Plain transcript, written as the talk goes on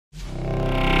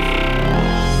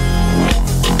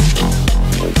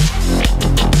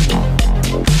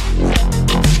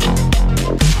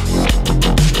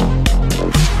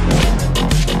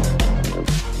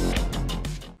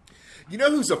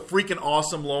Who's a freaking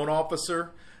awesome loan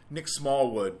officer? Nick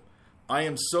Smallwood. I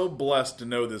am so blessed to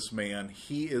know this man.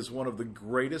 He is one of the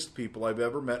greatest people I've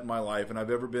ever met in my life and I've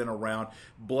ever been around.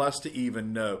 Blessed to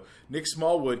even know. Nick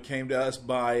Smallwood came to us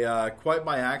by quite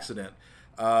by accident.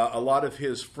 A lot of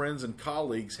his friends and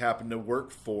colleagues happened to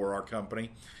work for our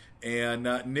company, and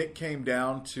Nick came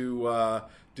down to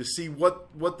see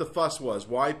what the fuss was,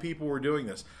 why people were doing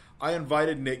this. I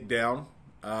invited Nick down,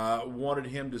 wanted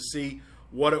him to see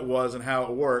what it was and how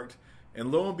it worked,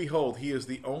 and lo and behold, he is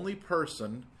the only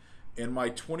person in my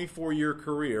 24-year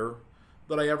career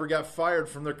that I ever got fired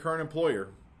from their current employer.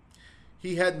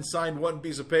 He hadn't signed one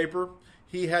piece of paper.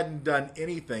 He hadn't done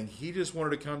anything. He just wanted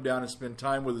to come down and spend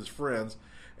time with his friends,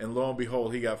 and lo and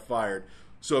behold, he got fired.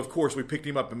 So, of course, we picked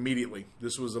him up immediately.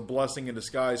 This was a blessing in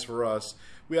disguise for us.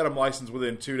 We had him licensed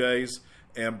within 2 days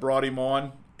and brought him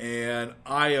on, and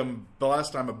I am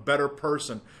blessed. I'm a better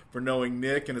person for knowing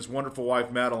Nick and his wonderful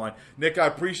wife, Madeline. Nick, I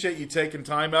appreciate you taking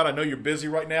time out. I know you're busy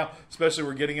right now, especially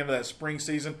we're getting into that spring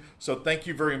season, so thank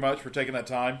you very much for taking that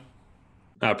time.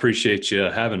 I appreciate you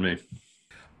having me.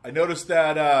 I noticed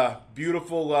that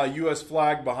beautiful U.S.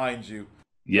 flag behind you.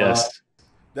 Yes.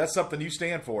 That's something you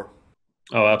stand for.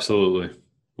 Oh, absolutely.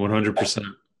 100%.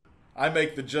 I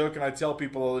make the joke and I tell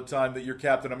people all the time that you're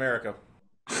Captain America.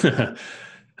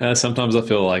 Sometimes I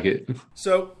feel like it.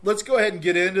 So let's go ahead and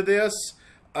get into this.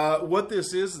 What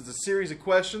this is a series of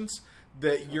questions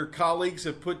that your colleagues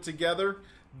have put together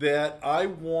that I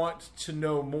want to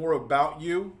know more about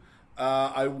you.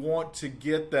 I want to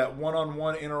get that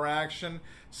one-on-one interaction.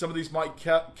 Some of these might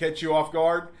catch you off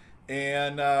guard,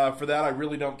 and for that I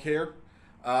really don't care.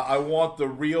 I want the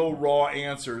real, raw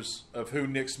answers of who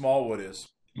Nick Smallwood is.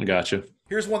 I gotcha.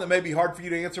 Here's one that may be hard for you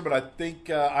to answer, but I think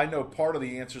I know part of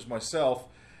the answers myself.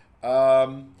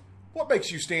 What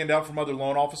makes you stand out from other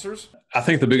loan officers? I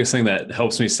think the biggest thing that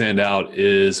helps me stand out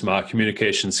is my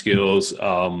communication skills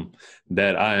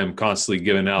that I am constantly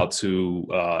giving out to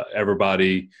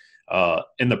everybody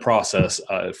in the process,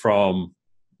 from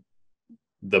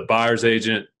the buyer's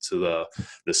agent to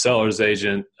the seller's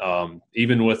agent,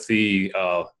 even with the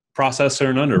processor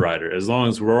and underwriter. As long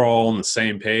as we're all on the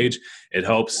same page, it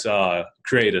helps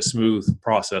create a smooth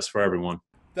process for everyone.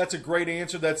 That's a great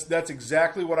answer. That's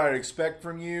exactly what I'd expect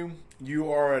from you. You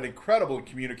are an incredible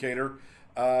communicator.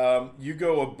 You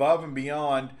go above and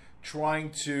beyond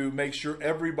trying to make sure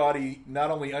everybody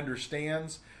not only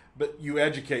understands, but you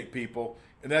educate people.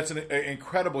 And that's an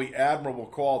incredibly admirable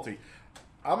quality.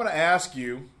 I'm going to ask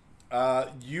you,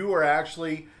 you are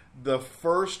actually the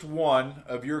first one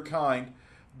of your kind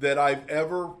that I've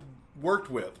ever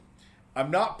worked with. I'm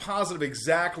not positive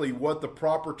exactly what the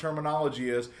proper terminology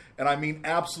is, and I mean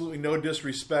absolutely no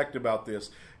disrespect about this.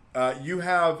 You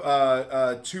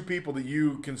have two people that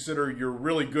you consider your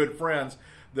really good friends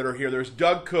that are here. There's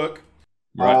Doug Cook,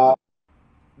 Right.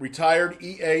 Retired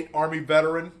E8 Army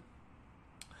veteran.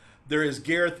 There is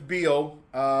Gareth Beal,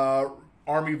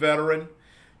 Army veteran.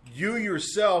 You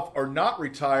yourself are not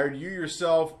retired. You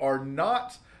yourself are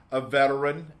not a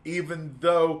veteran, even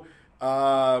though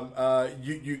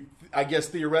I guess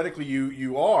theoretically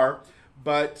you are.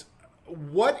 But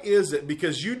what is it?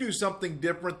 Because you do something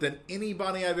different than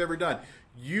anybody I've ever done.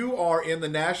 You are in the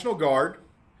National Guard.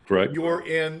 Correct. You're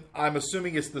in, I'm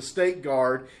assuming it's the State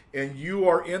Guard, and you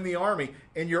are in the Army,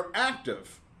 and you're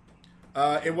active.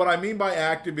 And what I mean by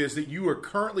active is that you are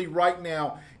currently right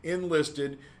now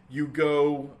enlisted. You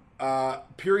go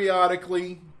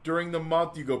periodically during the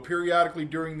month. You go periodically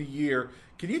during the year.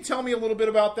 Can you tell me a little bit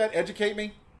about that? Educate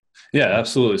me. Yeah,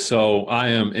 absolutely. So I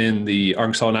am in the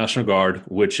Arkansas National Guard,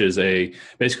 which is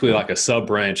basically like a sub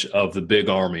branch of the big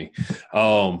Army.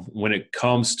 When it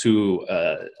comes to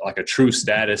like a true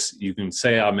status, you can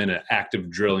say I'm in an active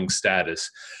drilling status.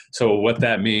 So what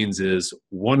that means is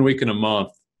 1 week in a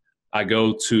month, we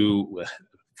go to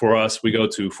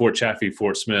Fort Chaffee,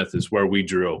 Fort Smith is where we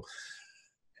drill.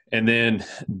 And then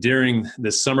during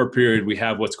the summer period, we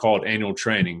have what's called annual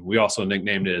training. We also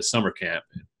nicknamed it as summer camp.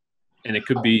 And it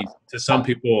could be to some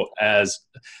people as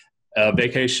a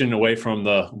vacation away from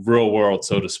the real world,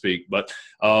 so to speak. But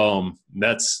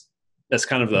that's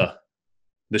kind of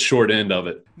the short end of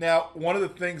it. Now, one of the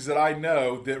things that I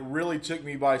know that really took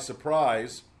me by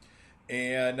surprise,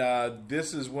 and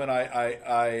this is when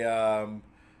I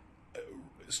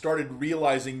started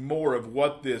realizing more of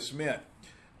what this meant.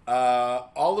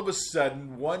 All of a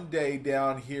sudden, one day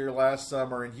down here last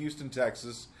summer in Houston,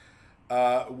 Texas,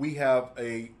 we have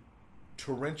a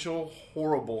torrential,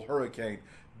 horrible hurricane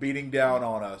beating down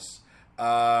on us.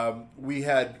 We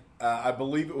had, I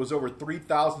believe it was over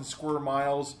 3,000 square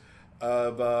miles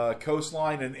of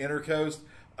coastline and intercoast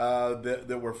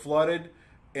that were flooded.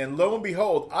 And lo and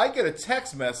behold, I get a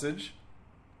text message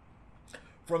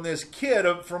from this kid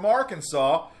from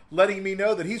Arkansas letting me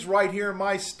know that he's right here in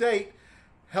my state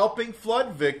helping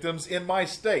flood victims in my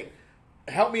state.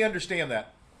 Help me understand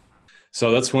that.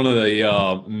 So that's one of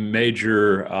the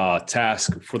major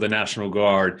tasks for the National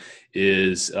Guard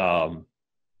is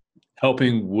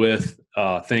helping with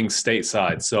things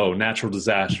stateside. So natural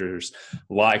disasters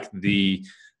like the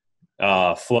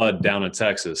flood down in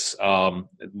Texas.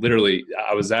 Literally,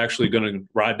 I was actually going to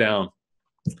ride down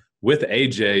with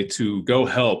AJ to go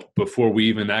help before we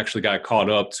even actually got caught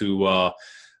up to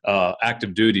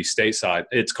active duty stateside.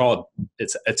 It's called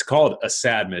a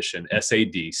SAD mission,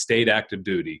 SAD, State Active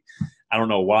Duty. I don't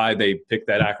know why they picked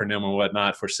that acronym and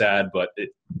whatnot for SAD, but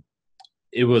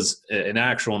it was an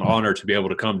actual honor to be able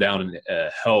to come down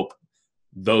and help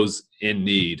those in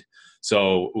need.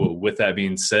 So with that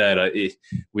being said,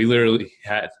 we literally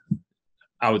had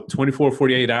out 24,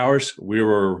 48 hours. We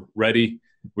were ready.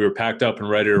 We were packed up and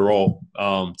ready to roll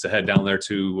to head down there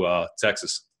to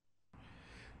Texas.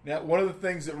 Now, one of the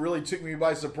things that really took me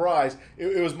by surprise,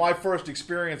 it was my first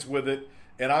experience with it,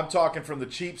 and I'm talking from the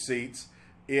cheap seats,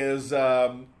 is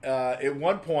at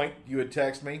one point you had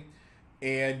texted me,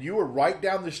 and you were right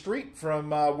down the street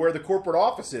from where the corporate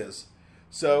office is.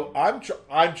 So I'm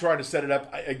trying to set it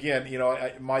up again.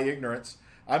 My ignorance.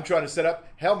 I'm trying to set up.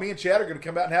 Hell, me and Chad are going to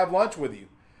come out and have lunch with you.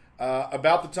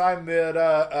 About the time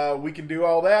that we can do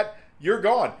all that, you're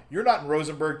gone. You're not in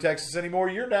Rosenberg, Texas anymore.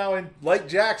 You're now in Lake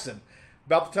Jackson.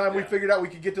 About the time we figured out we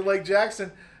could get to Lake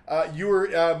Jackson, you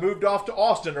were moved off to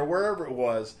Austin or wherever it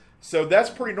was. So that's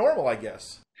pretty normal, I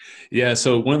guess. Yeah,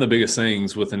 so one of the biggest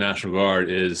things with the National Guard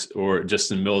is, or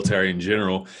just in military in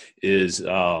general, is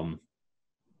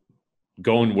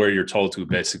going where you're told to,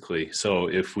 basically. So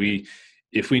if we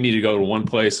need to go to one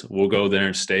place, we'll go there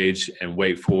and stage and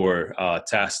wait for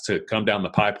tasks to come down the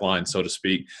pipeline, so to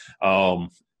speak. And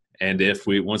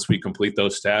once we complete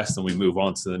those tasks, then we move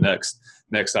on to the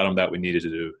next item that we needed to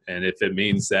do. And if it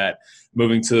means that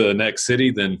moving to the next city,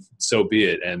 then so be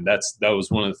it. And that was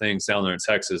one of the things down there in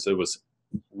Texas.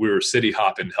 We were city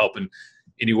hopping, helping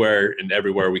anywhere and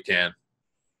everywhere we can.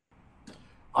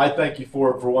 I thank you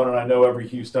for it, for one, and I know every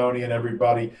Houstonian,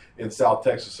 everybody in South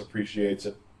Texas appreciates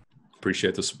it.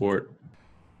 Appreciate the support.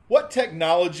 What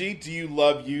technology do you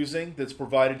love using that's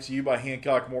provided to you by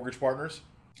Hancock Mortgage Partners?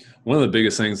 One of the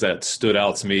biggest things that stood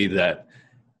out to me that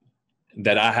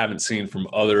I haven't seen from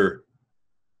other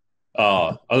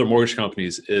mortgage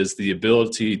companies is the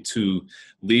ability to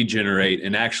lead generate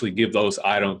and actually give those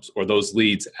items or those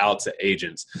leads out to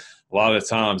agents. A lot of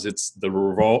times it's the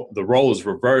role is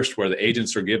reversed where the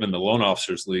agents are given the loan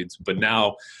officers leads. But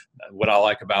now what I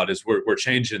like about it is we're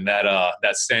changing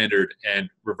that standard and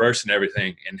reversing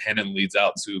everything and handing leads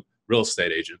out to real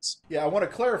estate agents. Yeah, I want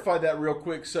to clarify that real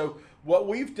quick. So what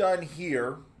we've done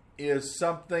here is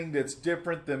something that's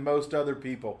different than most other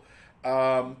people.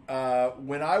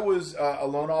 When I was a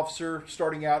loan officer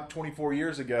starting out 24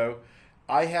 years ago,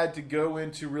 I had to go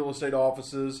into real estate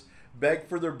offices, beg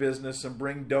for their business, and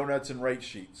bring donuts and rate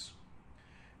sheets.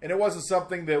 And it wasn't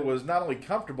something that was not only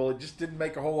comfortable, it just didn't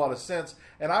make a whole lot of sense.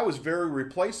 And I was very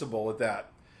replaceable at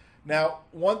that. Now,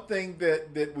 one thing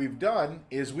that we've done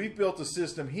is we've built a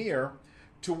system here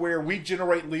to where we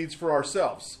generate leads for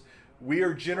ourselves. We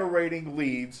are generating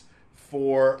leads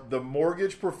for the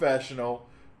mortgage professional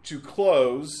to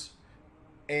close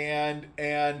and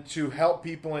to help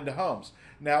people into homes.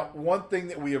 Now, one thing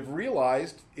that we have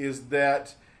realized is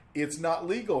that it's not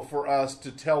legal for us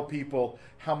to tell people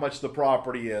how much the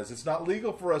property is. It's not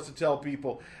legal for us to tell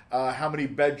people how many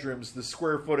bedrooms, the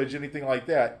square footage, anything like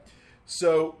that.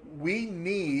 So we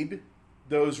need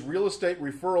those real estate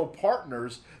referral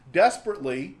partners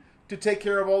desperately to take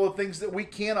care of all the things that we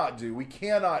cannot do. We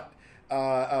cannot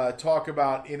talk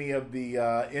about any of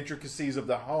the intricacies of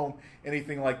the home,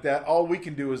 anything like that. All we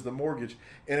can do is the mortgage,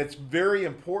 and it's very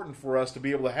important for us to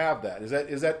be able to have that.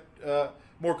 Is that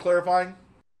more clarifying?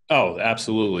 Oh,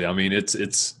 absolutely. I mean,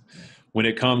 it's when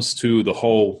it comes to the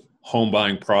whole home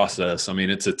buying process, I mean,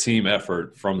 it's a team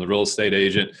effort from the real estate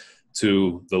agent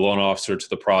to the loan officer to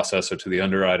the processor to the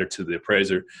underwriter to the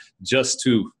appraiser, just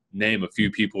to name a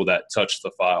few people that touch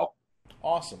the file.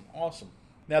 Awesome.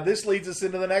 Now, this leads us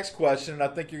into the next question, and I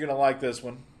think you're going to like this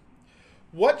one.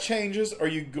 What changes are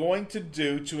you going to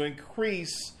do to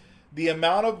increase the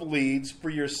amount of leads for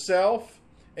yourself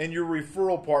and your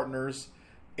referral partners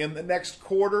in the next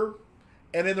quarter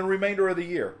and in the remainder of the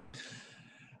year?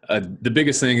 The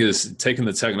biggest thing is taking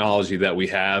the technology that we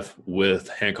have with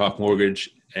Hancock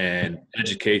Mortgage and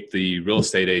educate the real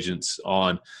estate agents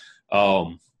on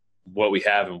what we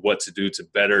have and what to do to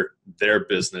better their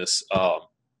business.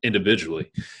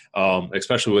 individually,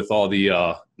 especially with all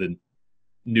the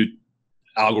new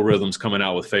algorithms coming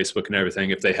out with Facebook and everything.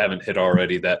 If they haven't hit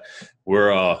already, that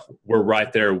we're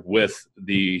right there with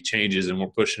the changes, and we're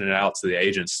pushing it out to the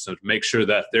agents to make sure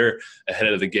that they're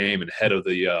ahead of the game and ahead of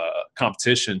the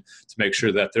competition, to make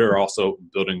sure that they're also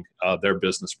building their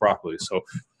business properly. So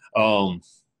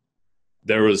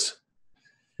there was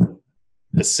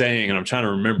a saying, and I'm trying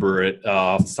to remember it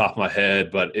off the top of my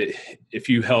head, but if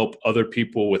you help other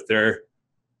people with their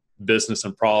business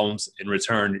and problems, in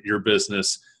return, your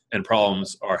business and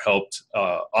problems are helped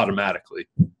automatically.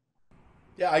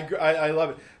 Yeah, I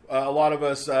love it. A lot of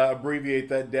us abbreviate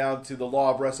that down to the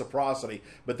law of reciprocity,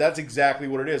 but that's exactly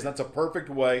what it is. That's a perfect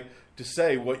way to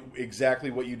say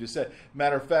exactly what you just said.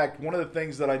 Matter of fact, one of the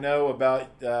things that I know about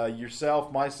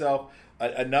yourself, myself,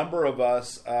 a number of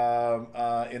us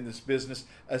in this business,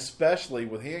 especially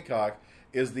with Hancock,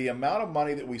 is the amount of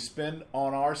money that we spend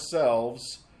on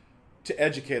ourselves to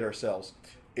educate ourselves.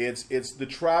 It's the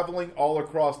traveling all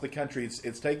across the country.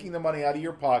 It's taking the money out of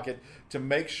your pocket to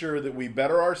make sure that we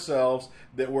better ourselves,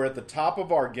 that we're at the top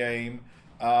of our game,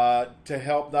 to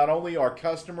help not only our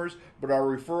customers but our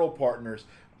referral partners.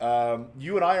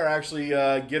 You and I are actually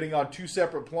getting on 2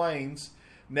 separate planes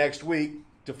next week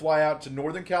to fly out to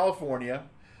Northern California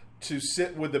to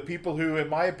sit with the people who, in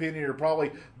my opinion, are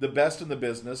probably the best in the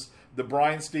business, the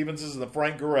Brian Stevenses and the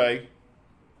Frank Garay,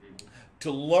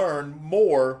 to learn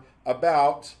more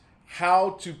about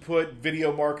how to put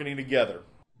video marketing together.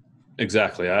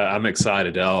 Exactly. I'm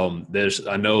excited.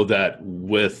 I know that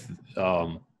with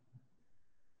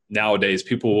nowadays,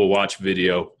 people will watch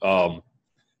video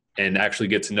and actually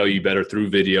get to know you better through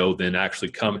video than actually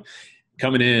coming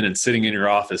in and sitting in your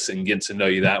office and getting to know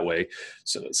you that way.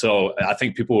 So I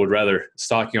think people would rather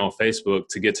stalk you on Facebook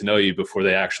to get to know you before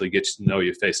they actually get to know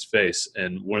you face to face.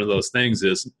 And one of those things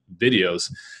is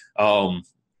videos.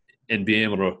 And being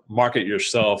able to market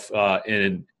yourself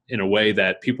in a way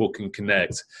that people can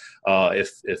connect.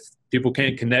 If people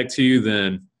can't connect to you,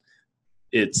 then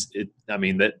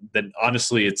then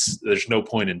honestly, there's no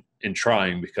point in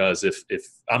trying, because if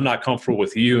I'm not comfortable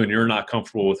with you and you're not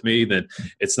comfortable with me, then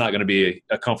it's not going to be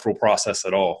a comfortable process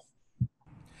at all.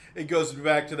 It goes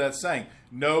back to that saying,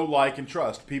 know, like, and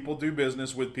trust. People do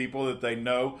business with people that they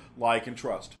know, like, and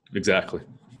trust. Exactly.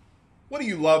 What do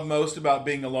you love most about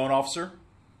being a loan officer?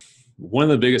 One of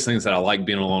the biggest things that I like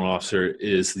being a loan officer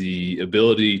is the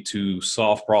ability to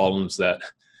solve problems that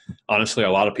honestly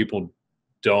a lot of people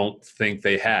don't think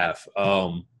they have.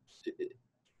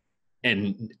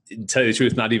 And to tell you the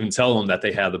truth, not even tell them that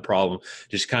they have the problem,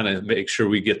 just kind of make sure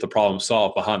we get the problem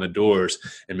solved behind the doors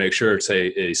and make sure it's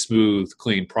a smooth,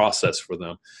 clean process for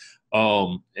them.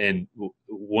 And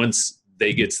once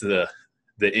they get to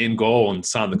the end goal and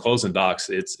sign the closing docs,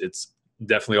 it's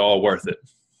definitely all worth it.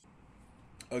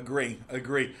 Agree.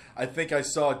 I think I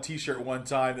saw a T-shirt one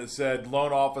time that said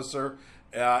 "loan officer,"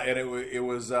 and it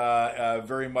was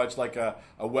very much like a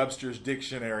Webster's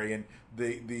dictionary, and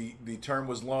the term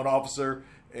was loan officer,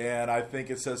 and I think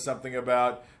it says something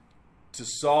about to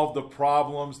solve the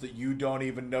problems that you don't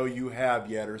even know you have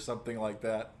yet, or something like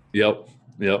that. Yep.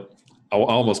 I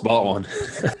almost bought one.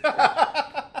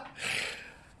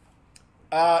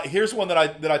 Here's one that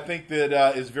I think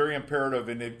that is very imperative,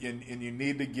 and you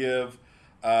need to give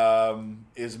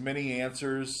as many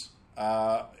answers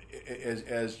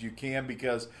as you can,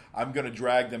 because I'm going to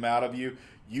drag them out of you.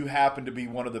 You happen to be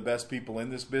one of the best people in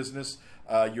this business.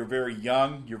 You're very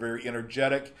young. You're very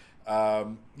energetic.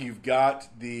 You've got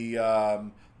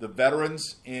the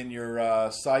veterans in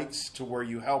your sights to where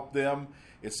you help them.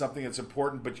 It's something that's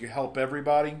important, but you help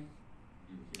everybody.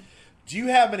 Do you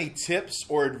have any tips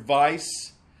or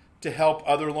advice to help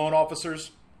other loan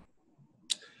officers?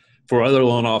 For other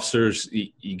loan officers,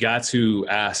 you got to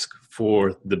ask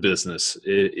for the business.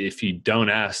 If you don't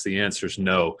ask, the answer is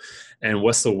no. And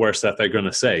what's the worst that they're going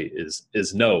to say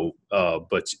is no.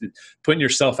 But putting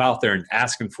yourself out there and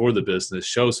asking for the business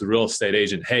shows the real estate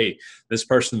agent, hey, this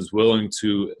person's willing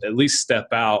to at least step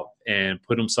out and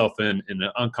put himself in an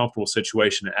uncomfortable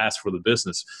situation to ask for the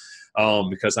business.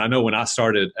 Because I know when I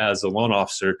started as a loan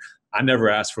officer, I never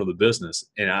asked for the business.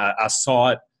 And I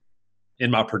saw it in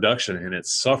my production, and it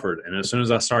suffered. And as soon as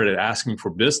I started asking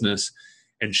for business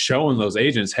and showing those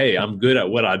agents, hey, I'm good at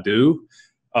what I do,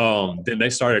 then they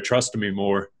started trusting me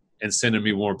more and sending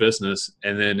me more business.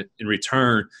 And then in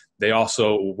return, they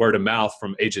also, word of mouth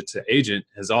from agent to agent,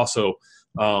 has also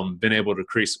been able to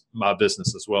increase my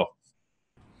business as well.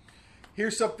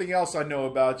 Here's something else I know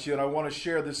about you, and I want to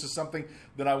share. This is something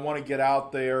that I want to get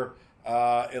out there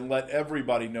and let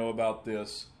everybody know about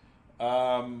this.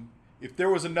 If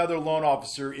there was another loan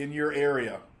officer in your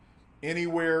area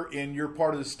anywhere in your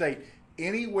part of the state,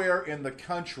 anywhere in the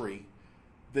country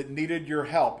that needed your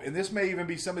help, and this may even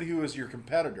be somebody who is your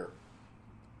competitor,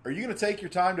 are you going to take your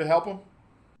time to help them?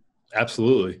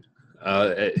 Absolutely.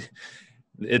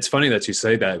 It's funny that you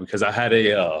say that, because I had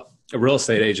a real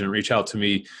estate agent reach out to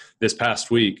me this past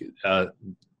week.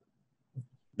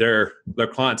 Their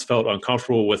clients felt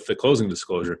uncomfortable with the closing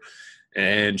disclosure,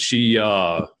 and she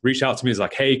reached out to me. Is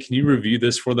like, hey, can you review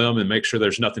this for them and make sure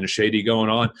there's nothing shady going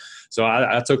on? So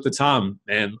I took the time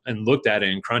and looked at it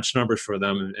and crunched numbers for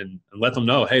them, and let them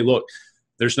know, hey, look,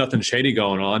 there's nothing shady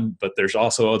going on, but there's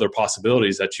also other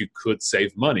possibilities that you could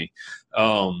save money.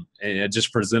 And I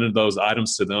just presented those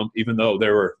items to them, even though they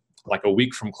were like a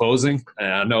week from closing.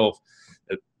 And I know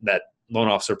that loan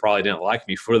officer probably didn't like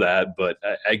me for that, but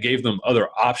I gave them other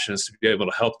options to be able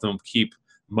to help them keep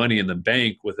money in the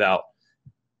bank without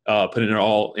putting it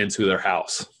all into their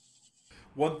house.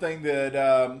 One thing that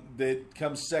that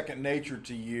comes second nature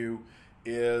to you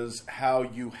is how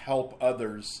you help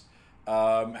others.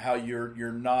 How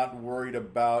you're not worried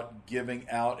about giving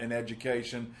out an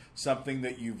education, something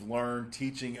that you've learned,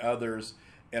 teaching others.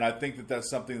 And I think that that's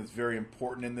something that's very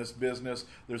important in this business.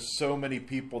 There's so many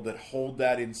people that hold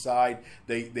that inside.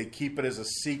 They keep it as a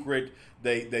secret.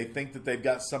 They think that they've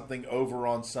got something over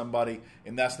on somebody,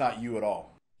 and that's not you at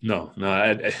all. No,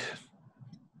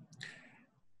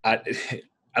 I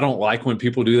don't like when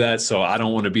people do that. So I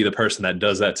don't want to be the person that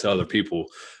does that to other people.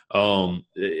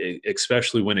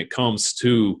 Especially when it comes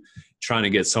to trying to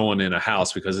get someone in a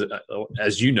house, because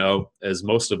as you know, as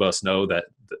most of us know, that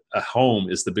a home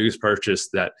is the biggest purchase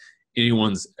that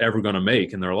anyone's ever going to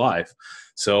make in their life.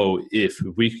 So if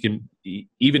we can,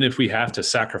 even if we have to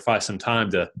sacrifice some time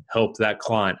to help that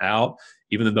client out,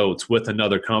 even though it's with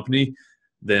another company,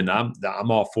 then I'm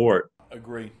all for it.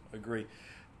 Agree.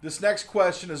 This next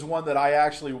question is one that I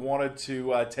actually wanted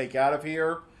to take out of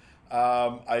here.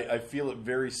 I feel it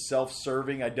very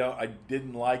self-serving. I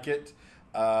didn't like it.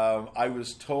 I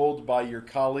was told by your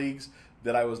colleagues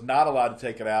that I was not allowed to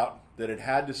take it out, that it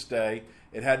had to stay.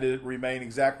 It had to remain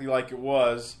exactly like it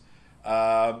was.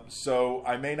 So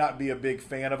I may not be a big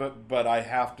fan of it, but I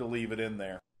have to leave it in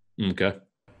there. Okay.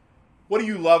 What do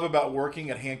you love about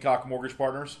working at Hancock Mortgage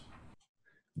Partners?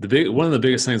 One of the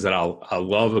biggest things that I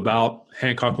love about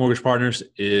Hancock Mortgage Partners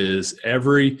is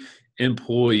every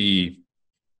employee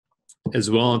is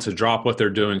willing to drop what they're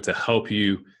doing to help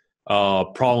you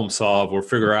problem solve or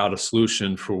figure out a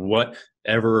solution for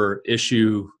whatever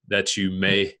issue that you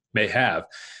may have.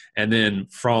 And then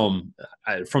from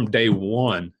day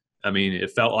one, I mean,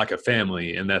 it felt like a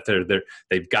family, and that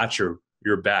they've got your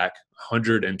back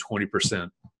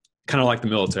 120%, kind of like the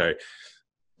military.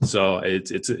 So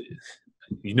it's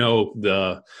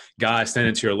the guy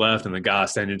standing to your left and the guy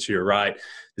standing to your right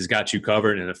has got you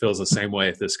covered, and it feels the same way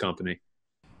at this company.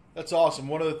 That's awesome.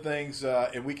 One of the things,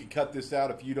 and we can cut this out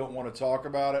if you don't want to talk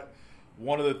about it,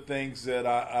 one of the things that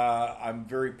I'm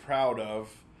very proud of,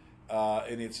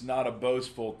 and it's not a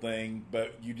boastful thing,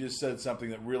 but you just said something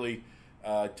that really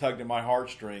tugged at my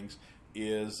heartstrings,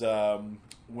 is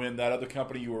when that other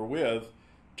company you were with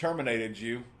terminated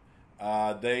you,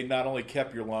 they not only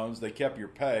kept your loans, they kept your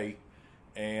pay,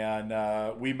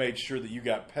 and we made sure that you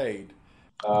got paid.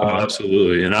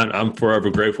 Absolutely, and I'm forever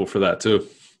grateful for that too.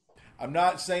 I'm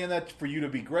not saying that for you to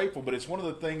be grateful, but it's one of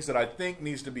the things that I think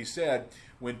needs to be said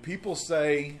when people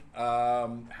say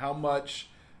how much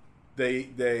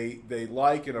they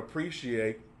like and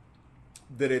appreciate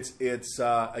that it's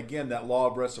again, that law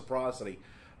of reciprocity.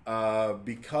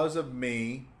 Because of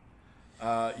me,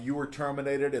 you were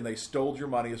terminated and they stole your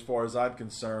money, as far as I'm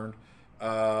concerned,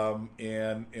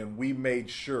 and we made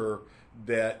sure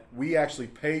that we actually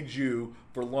paid you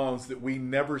for loans that we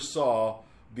never saw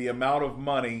the amount of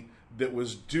money that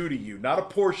was due to you. Not a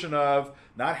portion of,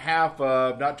 not half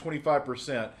of, not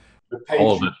 25%.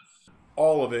 All of it.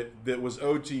 All of it that was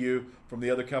owed to you from the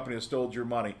other company that stole your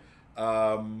money.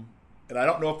 And I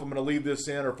don't know if I'm going to leave this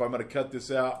in or if I'm going to cut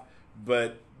this out,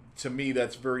 but to me,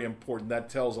 that's very important. That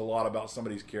tells a lot about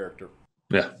somebody's character.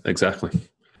 Yeah, exactly.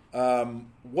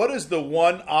 What is the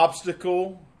one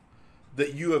obstacle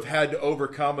that you have had to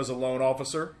overcome as a loan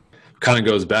officer? Kind of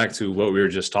goes back to what we were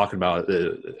just talking about.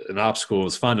 An obstacle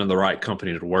is finding the right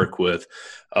company to work with.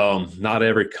 Not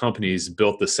every company is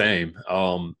built the same.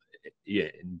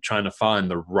 Trying to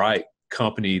find the right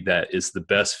company that is the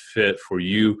best fit for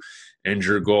you and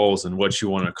your goals and what you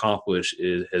want to accomplish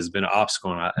has been an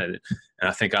obstacle. And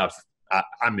I think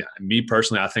me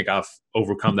personally, I think I've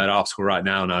overcome that obstacle right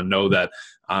now. And I know that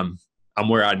I'm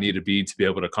where I need to be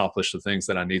able to accomplish the things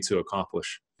that I need to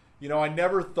accomplish. I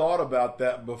never thought about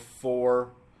that before,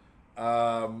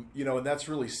 and that's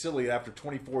really silly after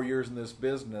 24 years in this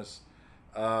business.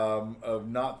 of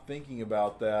not thinking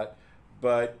about that.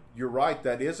 But you're right,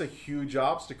 that is a huge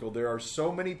obstacle. There are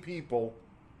so many people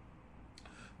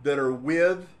that are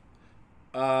with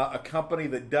a company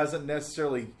that doesn't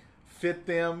necessarily fit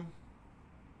them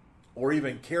or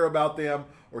even care about them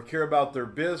or care about their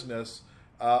business.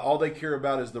 All they care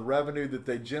about is the revenue that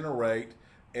they generate,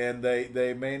 and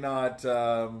they may not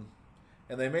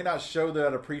show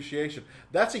that appreciation.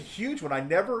 That's a huge one. I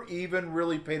never even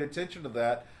really paid attention to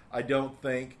that. I don't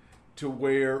think, to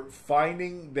where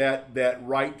finding that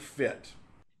right fit.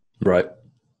 Right.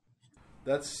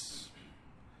 That's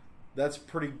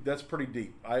pretty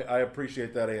deep. I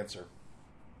appreciate that answer.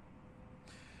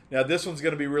 Now this one's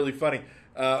going to be really funny.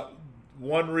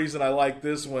 One reason I like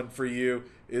this one for you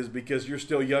is because you're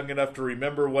still young enough to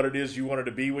remember what it is you wanted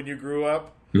to be when you grew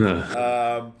up.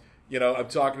 I'm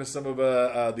talking to some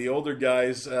of the older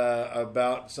guys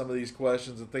about some of these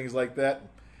questions and things like that.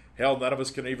 Hell, none of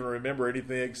us can even remember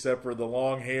anything except for the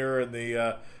long hair and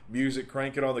the music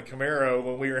cranking on the Camaro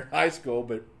when we were in high school.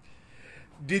 But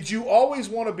did you always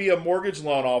want to be a mortgage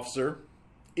loan officer?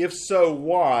 If so,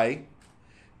 why?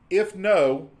 If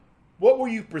no, what were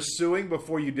you pursuing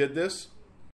before you did this?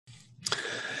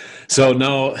 So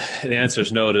no, the answer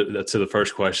is no to the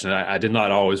first question. I did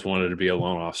not always wanted to be a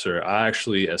loan officer. I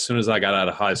actually, as soon as I got out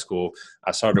of high school,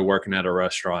 I started working at a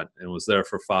restaurant and was there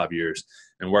for 5 years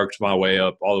and worked my way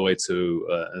up all the way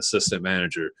to assistant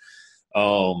manager.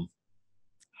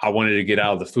 I wanted to get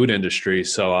out of the food industry,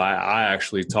 so I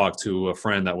actually talked to a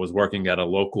friend that was working at a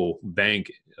local bank.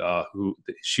 Who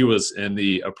she was in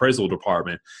the appraisal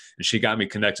department, and she got me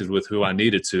connected with who I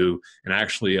needed to, and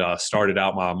actually started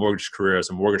out my mortgage career as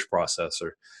a mortgage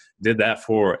processor. Did that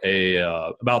for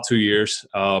about 2 years,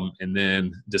 and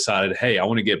then decided, hey, I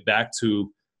want to get back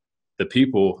to the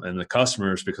people and the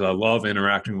customers because I love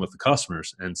interacting with the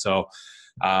customers, and so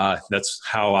that's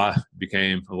how I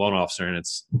became a loan officer, and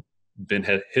it's been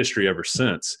history ever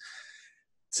since.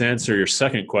 To answer your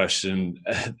second question,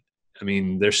 I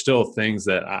mean, there's still things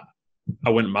that I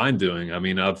wouldn't mind doing. I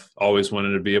mean, I've always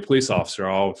wanted to be a police officer.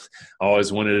 I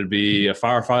always wanted to be a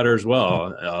firefighter as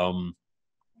well.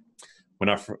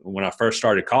 When I first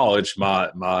started college,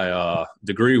 my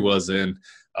degree was in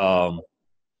what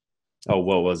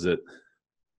was it?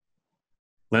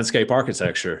 Landscape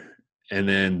architecture, and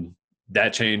then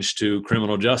that changed to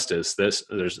criminal justice. There's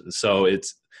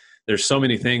so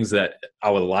many things that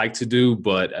I would like to do,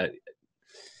 but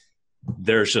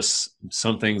there's just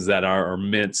some things that are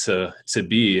meant to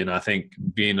be. And I think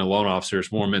being a loan officer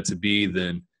is more meant to be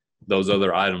than those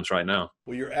other items right now.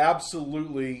 Well, you're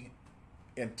absolutely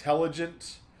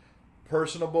intelligent,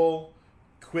 personable,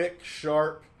 quick,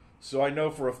 sharp. So I know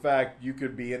for a fact you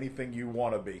could be anything you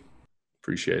want to be.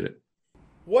 Appreciate it.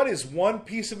 What is one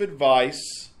piece of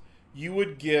advice you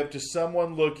would give to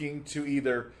someone looking to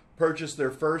either purchase their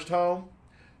first home,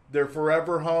 their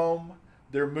forever home,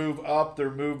 their move up, their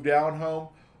move down home?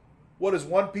 What is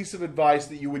one piece of advice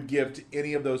that you would give to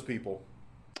any of those people?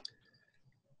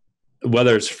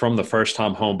 Whether it's from the first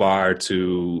time home buyer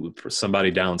to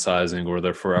somebody downsizing or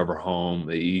their forever home,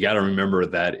 you got to remember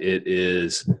that it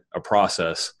is a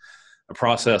process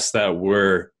that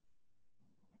we're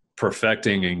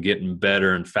perfecting and getting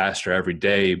better and faster every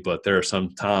day. But there are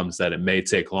some times that it may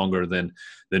take longer than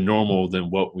normal than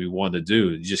what we want to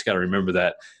do. You just got to remember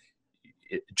that.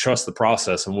 Trust the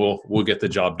process, and we'll get the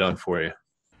job done for you.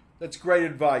 That's great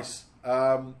advice.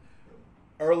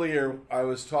 Earlier, I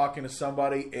was talking to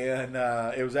somebody, and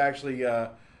it was actually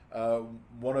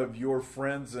one of your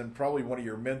friends and probably one of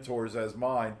your mentors as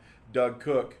mine, Doug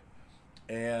Cook.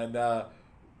 And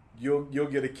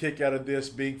you'll get a kick out of this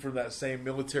being from that same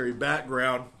military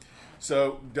background.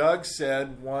 So Doug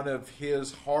said one of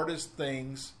his hardest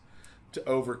things to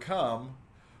overcome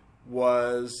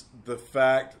was the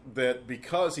fact that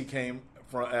because he came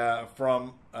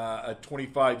from a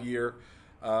 25-year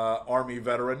Army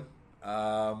veteran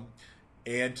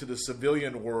and to the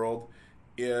civilian world,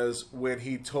 is when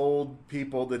he told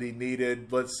people that he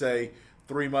needed, let's say,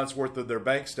 3 months worth of their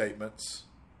bank statements,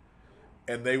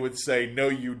 and they would say, no,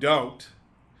 you don't.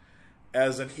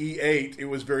 As an E8, it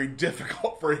was very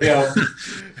difficult for him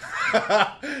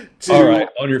to... All right,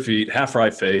 on your feet, half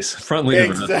right face, front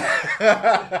leaning.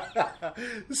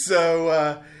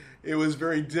 So it was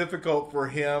very difficult for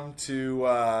him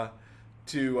to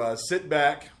sit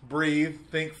back, breathe,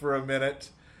 think for a minute,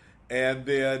 and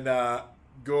then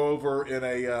go over in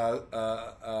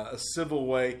a civil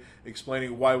way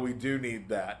explaining why we do need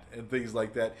that and things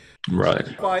like that.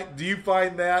 Right. Do you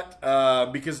find that?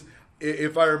 Because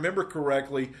if I remember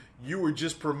correctly, you were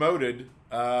just promoted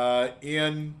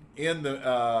in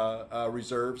the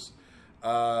reserves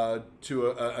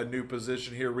to a new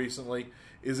position here recently.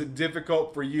 Is it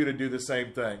difficult for you to do the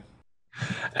same thing?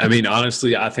 I mean,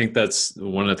 honestly, I think that's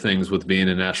one of the things with being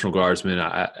a National Guardsman.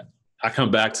 I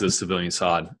come back to the civilian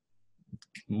side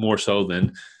more so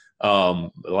than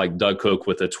like Doug Cook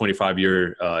with a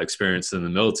 25-year experience in the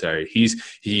military.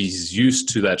 He's used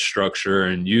to that structure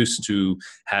and used to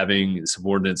having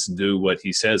subordinates do what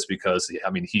he says because, I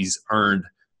mean, he's earned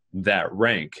that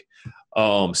rank.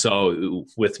 So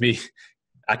with me,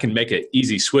 I can make an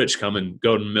easy switch, come and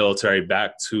go to the military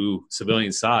back to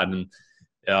civilian side, and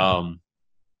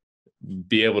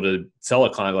be able to tell a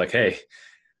client like, hey,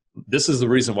 this is the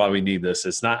reason why we need this.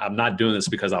 It's not, I'm not doing this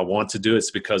because I want to do it.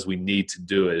 It's because we need to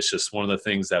do it. It's just one of the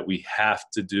things that we have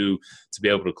to do to be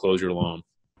able to close your loan.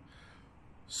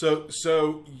 So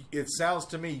it sounds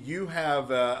to me you have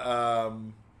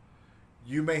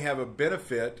you may have a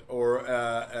benefit or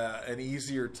an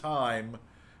easier time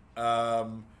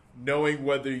knowing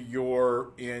whether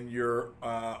you're in your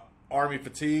Army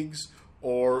fatigues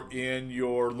or in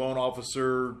your loan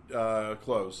officer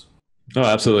clothes. Oh,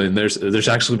 absolutely. And there's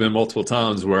actually been multiple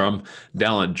times where I'm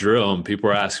down at drill and people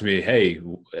are asking me, hey,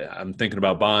 I'm thinking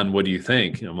about buying. What do you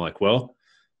think? And I'm like, well,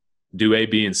 do A,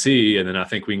 B, and C, and then I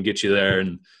think we can get you there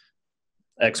in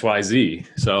X, Y, Z.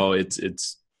 So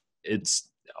it's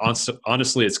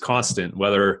honestly, it's constant,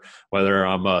 whether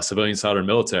I'm a civilian side or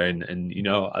military. And you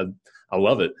know, I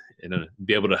love it, and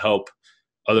be able to help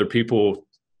other people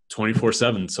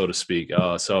 24/7, so to speak.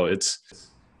 So it's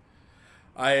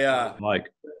like,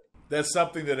 that's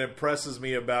something that impresses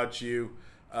me about you.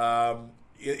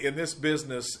 In this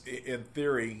business, in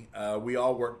theory, we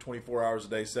all work 24 hours a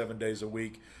day, 7 days a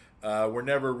week. We're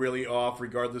never really off,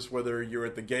 regardless whether you're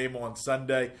at the game on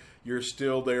Sunday. You're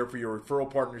still there for your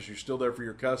referral partners. You're still there for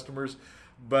your customers.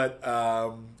 But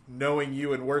knowing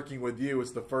you and working with you,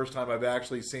 it's the first time I've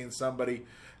actually seen somebody,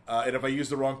 and if I use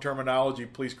the wrong terminology,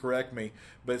 please correct me,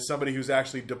 but somebody who's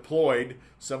actually deployed,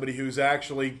 somebody who's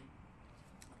actually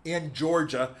in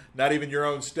Georgia, not even your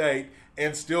own state,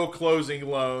 and still closing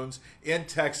loans, in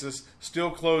Texas, still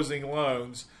closing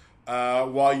loans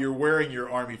while you're wearing your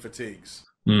Army fatigues.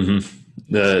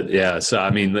 Mm-hmm. Yeah. So, I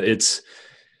mean, it's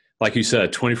like you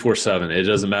said, 24/7. It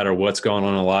doesn't matter what's going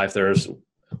on in life. There's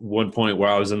one point where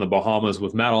I was in the Bahamas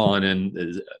with Madeline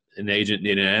and an agent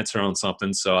needed an answer on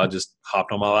something. So I just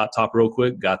hopped on my laptop real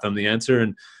quick, got them the answer,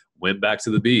 and went back to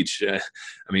the beach. I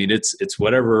mean, it's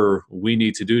whatever we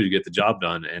need to do to get the job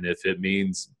done. And if it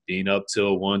means being up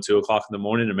till 1, 2 o'clock in the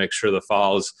morning to make sure the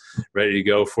file is ready to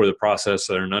go for the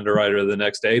processor and underwriter the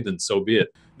next day, then so be it.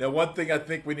 Now, one thing I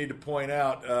think we need to point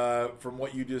out from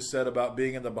what you just said about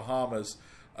being in the Bahamas,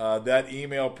 that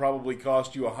email probably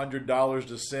cost you $100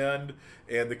 to send,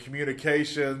 and the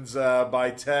communications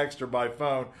by text or by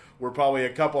phone were probably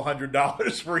a couple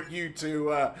 $100 for you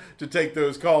to take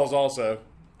those calls also.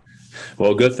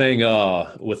 Well, good thing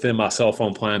within my cell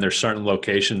phone plan, there's certain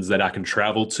locations that I can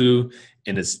travel to,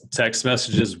 and its text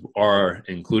messages are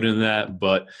included in that.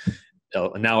 But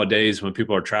nowadays, when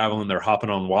people are traveling, they're hopping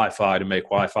on Wi-Fi to make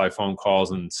Wi-Fi phone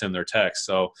calls and send their texts.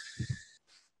 So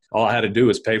all I had to do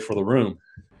was pay for the room.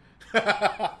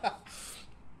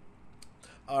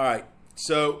 All right.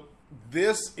 So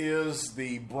this is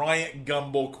the Bryant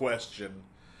Gumbel question.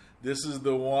 This is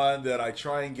the one that I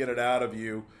try and get it out of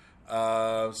you.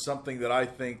 Something that I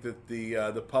think that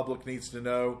the public needs to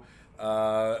know,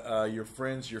 your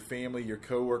friends, your family, your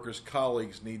coworkers,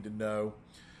 colleagues need to know.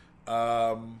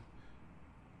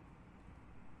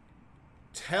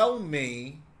 Tell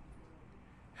me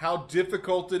how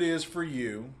difficult it is for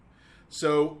you.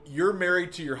 So you're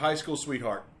married to your high school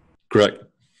sweetheart. Correct.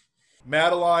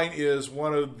 Madeline is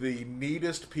one of the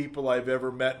neatest people I've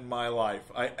ever met in my life.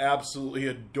 I absolutely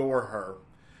adore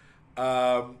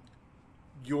her.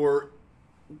 You're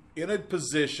in a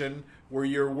position where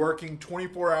you're working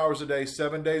 24 hours a day,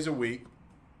 7 days a week.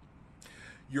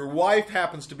 Your wife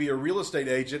happens to be a real estate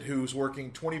agent who's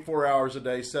working 24 hours a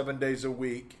day, 7 days a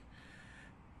week.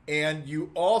 And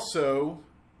you also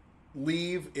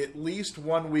leave at least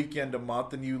one weekend a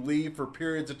month, and you leave for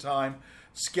periods of time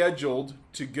scheduled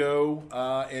to go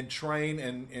and train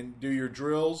and do your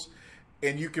drills.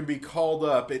 And you can be called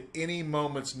up at any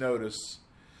moment's notice.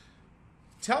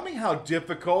 Tell me how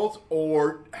difficult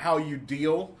or how you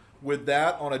deal with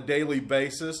that on a daily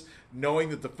basis, knowing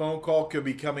that the phone call could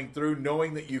be coming through,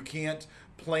 knowing that you can't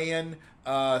plan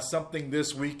something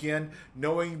this weekend,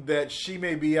 knowing that she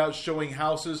may be out showing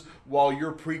houses while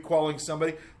you're pre-qualing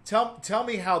somebody. Tell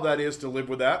me how that is to live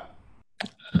with that.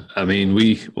 I mean,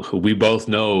 we both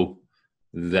know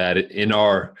that in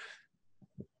our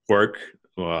work,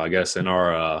 well, I guess in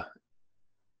our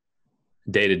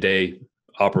day-to-day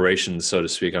operations, so to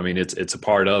speak. I mean, it's a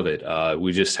part of it.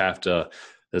 We just have to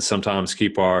sometimes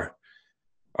keep our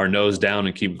nose down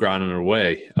and keep grinding our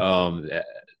way,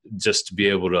 just to be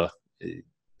able to.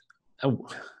 I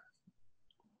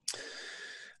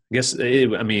guess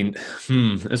I mean,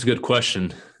 that's a good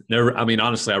question. Never. I mean,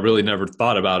 honestly, I really never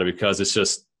thought about it because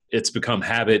it's become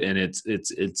habit, and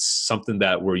it's something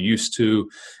that we're used to,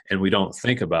 and we don't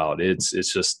think about. It's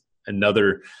just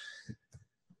another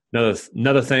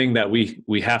thing that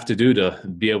we have to do to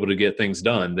be able to get things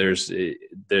done.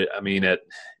 I mean,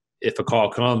 if a call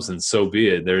comes, then so be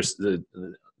it. There's the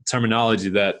terminology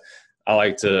that I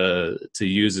like to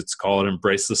use. It's called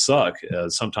embrace the suck.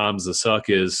 Sometimes the suck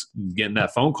is getting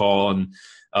that phone call and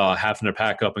having to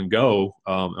pack up and go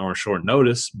on short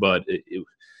notice. But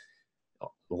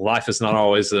life is not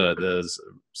always the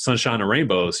sunshine and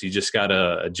rainbows. You just got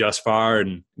to adjust fire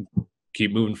and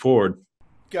keep moving forward.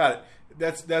 Got it.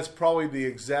 That's probably the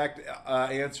exact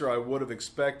answer I would have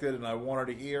expected and I wanted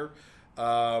to hear.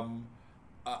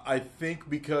 I think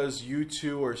because you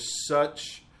two are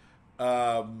such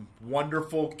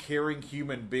wonderful, caring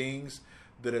human beings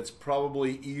that it's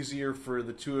probably easier for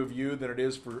the two of you than it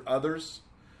is for others.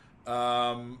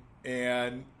 And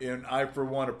I, for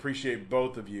one, appreciate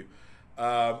both of you.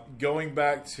 Going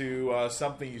back to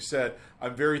something you said,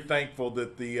 I'm very thankful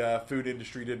that the food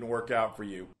industry didn't work out for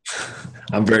you.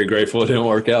 I'm very grateful it didn't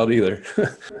work out either.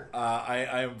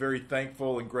 I am very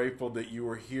thankful and grateful that you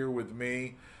were here with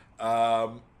me.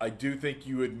 I do think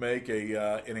you would make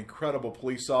an incredible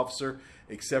police officer,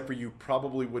 except for you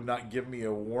probably would not give me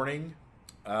a warning.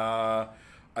 I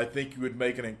think you would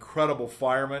make an incredible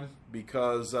fireman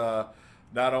because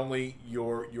not only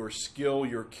your skill,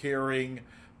 your caring,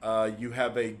 you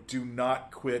have a do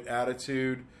not quit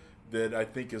attitude that I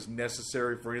think is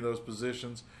necessary for any of those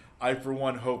positions. I, for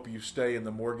one, hope you stay in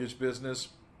the mortgage business.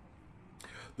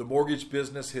 The mortgage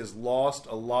business has lost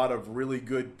a lot of really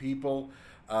good people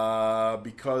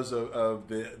because of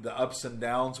the ups and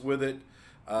downs with it.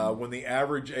 When the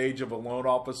average age of a loan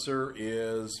officer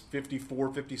is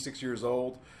 54, 56 years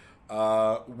old,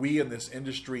 we in this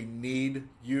industry need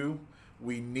you.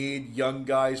 We need young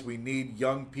guys. We need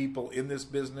young people in this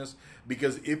business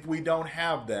because if we don't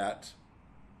have that,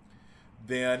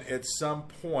 then at some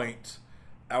point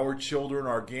our children,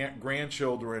 our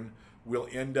grandchildren will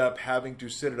end up having to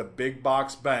sit at a big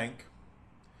box bank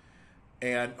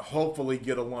and hopefully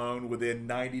get a loan within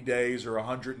 90 days or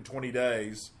 120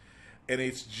 days. And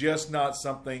it's just not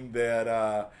something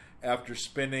that after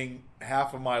spending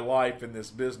half of my life in this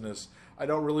business, I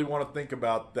don't really want to think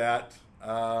about that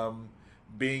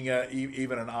being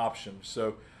even an option.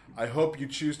 So I hope you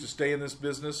choose to stay in this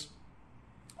business.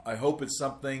 I hope it's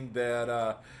something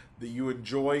that you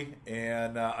enjoy,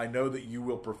 and I know that you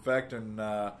will perfect and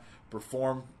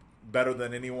perform better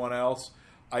than anyone else.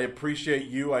 I appreciate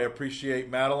you. I appreciate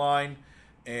Madeline,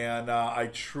 and I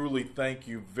truly thank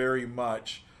you very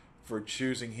much for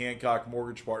choosing Hancock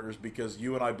Mortgage Partners because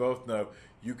you and I both know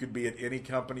you could be at any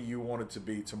company you wanted to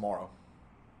be tomorrow.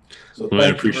 So I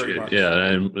appreciate it. Yeah,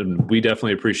 and we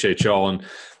definitely appreciate y'all and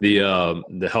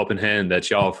the helping hand that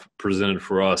y'all have presented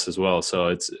for us as well.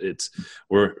 So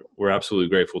we're absolutely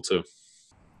grateful too.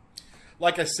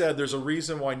 Like I said, there's a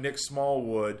reason why Nick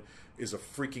Smallwood is a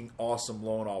freaking awesome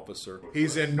loan officer.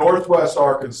 He's in Northwest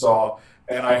Arkansas,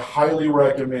 and I highly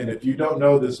recommend, if you don't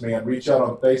know this man, reach out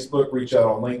on Facebook, reach out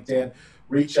on LinkedIn,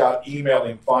 reach out, email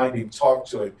him, find him, talk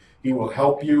to him. He will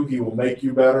help you. He will make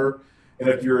you better. And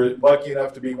if you're lucky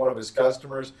enough to be one of his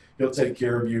customers, he'll take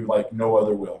care of you like no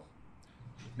other will.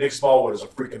 Nick Smallwood is a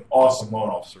freaking awesome loan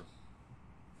officer.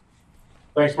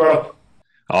 Thanks, bro.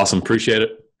 Awesome. Appreciate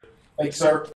it. Thanks, sir.